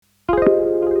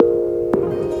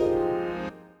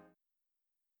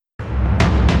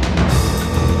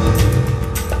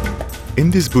In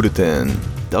this bulletin,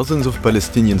 dozens of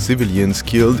Palestinian civilians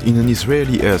killed in an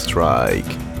Israeli airstrike.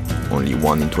 Only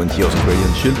 1 in 20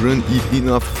 Australian children eat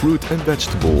enough fruit and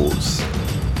vegetables.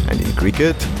 And in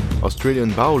cricket,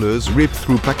 Australian bowlers ripped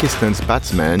through Pakistan's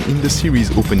batsmen in the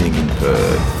series opening in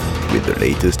Perth. With the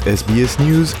latest SBS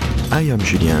News, I am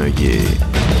Julien Heuillet.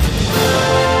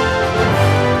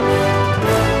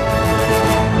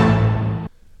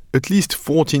 At least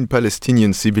 14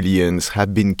 Palestinian civilians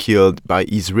have been killed by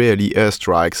Israeli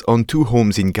airstrikes on 2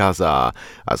 homes in Gaza,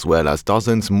 as well as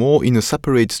dozens more in a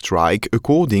separate strike,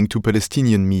 according to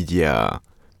Palestinian media.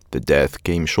 The death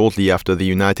came shortly after the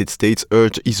United States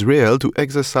urged Israel to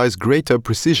exercise greater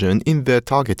precision in their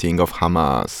targeting of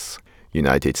Hamas.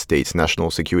 United States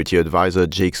National Security Advisor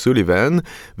Jake Sullivan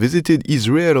visited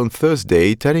Israel on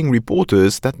Thursday, telling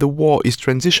reporters that the war is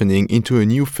transitioning into a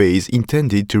new phase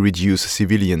intended to reduce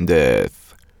civilian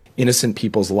death. Innocent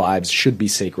people's lives should be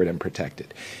sacred and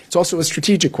protected. It's also a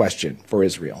strategic question for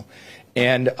Israel.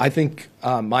 And I think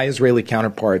my Israeli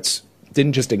counterparts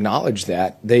didn't just acknowledge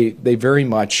that, they very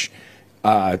much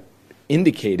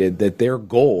indicated that their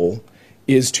goal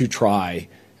is to try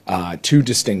to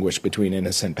distinguish between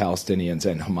innocent Palestinians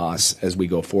and Hamas as we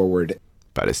go forward.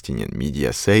 Palestinian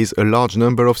media says a large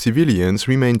number of civilians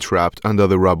remain trapped under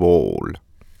the rubble.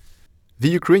 The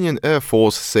Ukrainian Air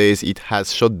Force says it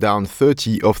has shot down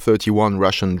 30 of 31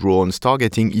 Russian drones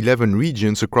targeting 11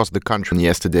 regions across the country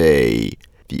yesterday.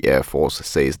 The Air Force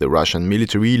says the Russian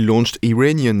military launched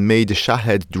Iranian-made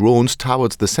Shahed drones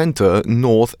towards the center,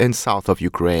 north and south of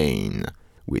Ukraine.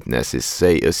 Witnesses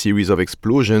say a series of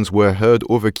explosions were heard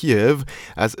over Kiev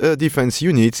as air defense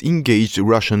units engaged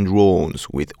Russian drones,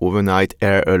 with overnight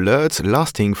air alerts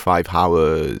lasting 5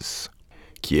 hours.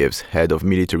 Kiev's head of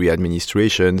military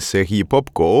administration, Serhiy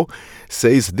Popko,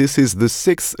 says this is the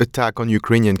 6th attack on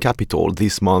Ukrainian capital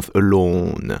this month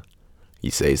alone.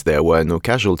 He says there were no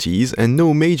casualties and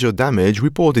no major damage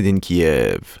reported in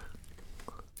Kiev.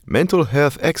 Mental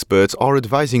health experts are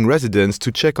advising residents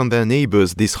to check on their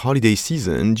neighbors this holiday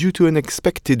season due to an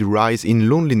expected rise in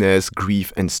loneliness,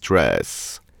 grief and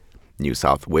stress. New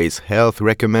South Wales Health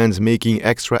recommends making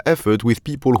extra effort with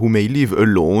people who may live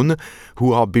alone,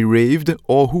 who are bereaved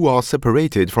or who are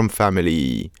separated from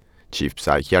family. Chief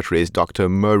Psychiatrist Dr.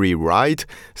 Murray Wright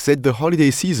said the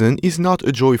holiday season is not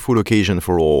a joyful occasion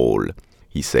for all.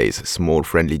 He says small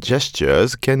friendly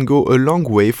gestures can go a long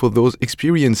way for those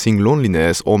experiencing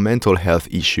loneliness or mental health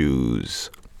issues.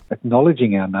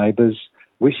 Acknowledging our neighbours,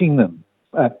 wishing them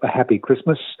a happy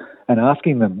Christmas and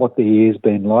asking them what the year's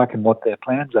been like and what their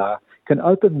plans are can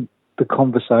open the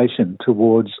conversation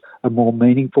towards a more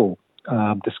meaningful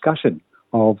discussion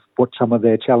of what some of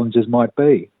their challenges might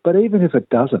be. But even if it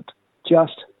doesn't,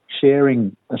 just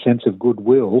sharing a sense of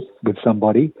goodwill with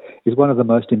somebody is one of the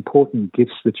most important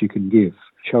gifts that you can give.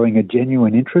 Showing a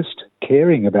genuine interest,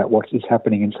 caring about what is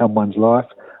happening in someone's life,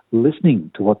 listening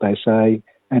to what they say,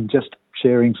 and just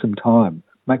sharing some time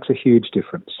makes a huge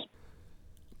difference.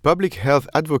 Public health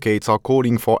advocates are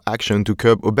calling for action to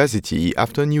curb obesity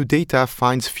after new data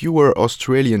finds fewer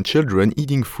Australian children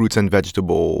eating fruits and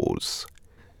vegetables.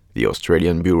 The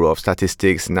Australian Bureau of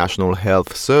Statistics National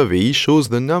Health Survey shows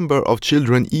the number of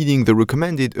children eating the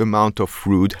recommended amount of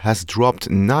fruit has dropped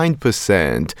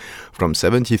 9%, from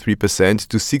 73%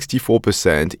 to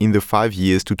 64% in the 5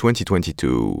 years to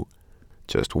 2022.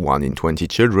 Just 1 in 20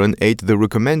 children ate the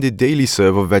recommended daily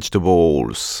serve of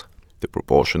vegetables. The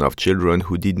proportion of children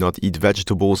who did not eat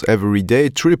vegetables every day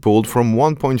tripled from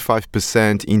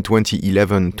 1.5% in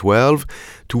 2011-12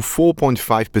 to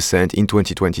 4.5% in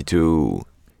 2022.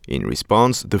 In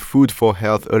response, the Food for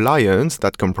Health Alliance,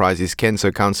 that comprises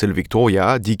Cancer Council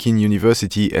Victoria, Deakin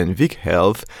University and Vic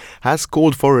Health, has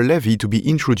called for a levy to be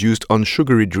introduced on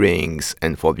sugary drinks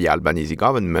and for the Albanese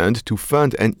government to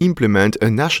fund and implement a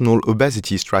national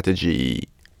obesity strategy.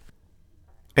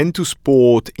 And to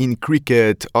sport, in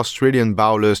cricket, Australian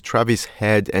bowlers Travis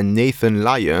Head and Nathan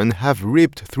Lyon have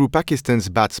ripped through Pakistan's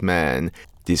batsmen,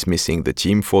 dismissing the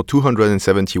team for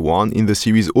 271 in the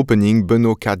series opening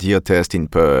Beno Kadir test in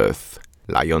Perth.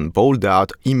 Lyon bowled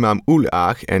out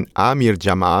Imam-ul-Haq and Amir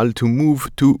Jamal to move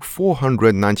to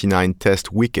 499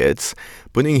 test wickets,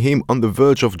 putting him on the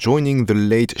verge of joining the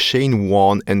late Shane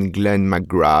Warne and Glenn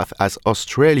McGrath as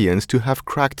Australians to have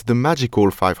cracked the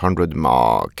magical 500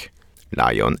 mark.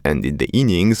 Lyon ended the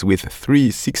innings with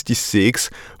 366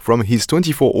 from his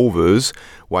 24 overs,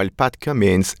 while Pat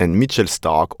Cummins and Mitchell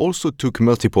Starc also took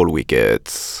multiple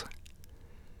wickets.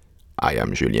 I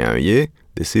am Julien Heuillet.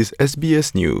 This is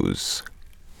SBS News.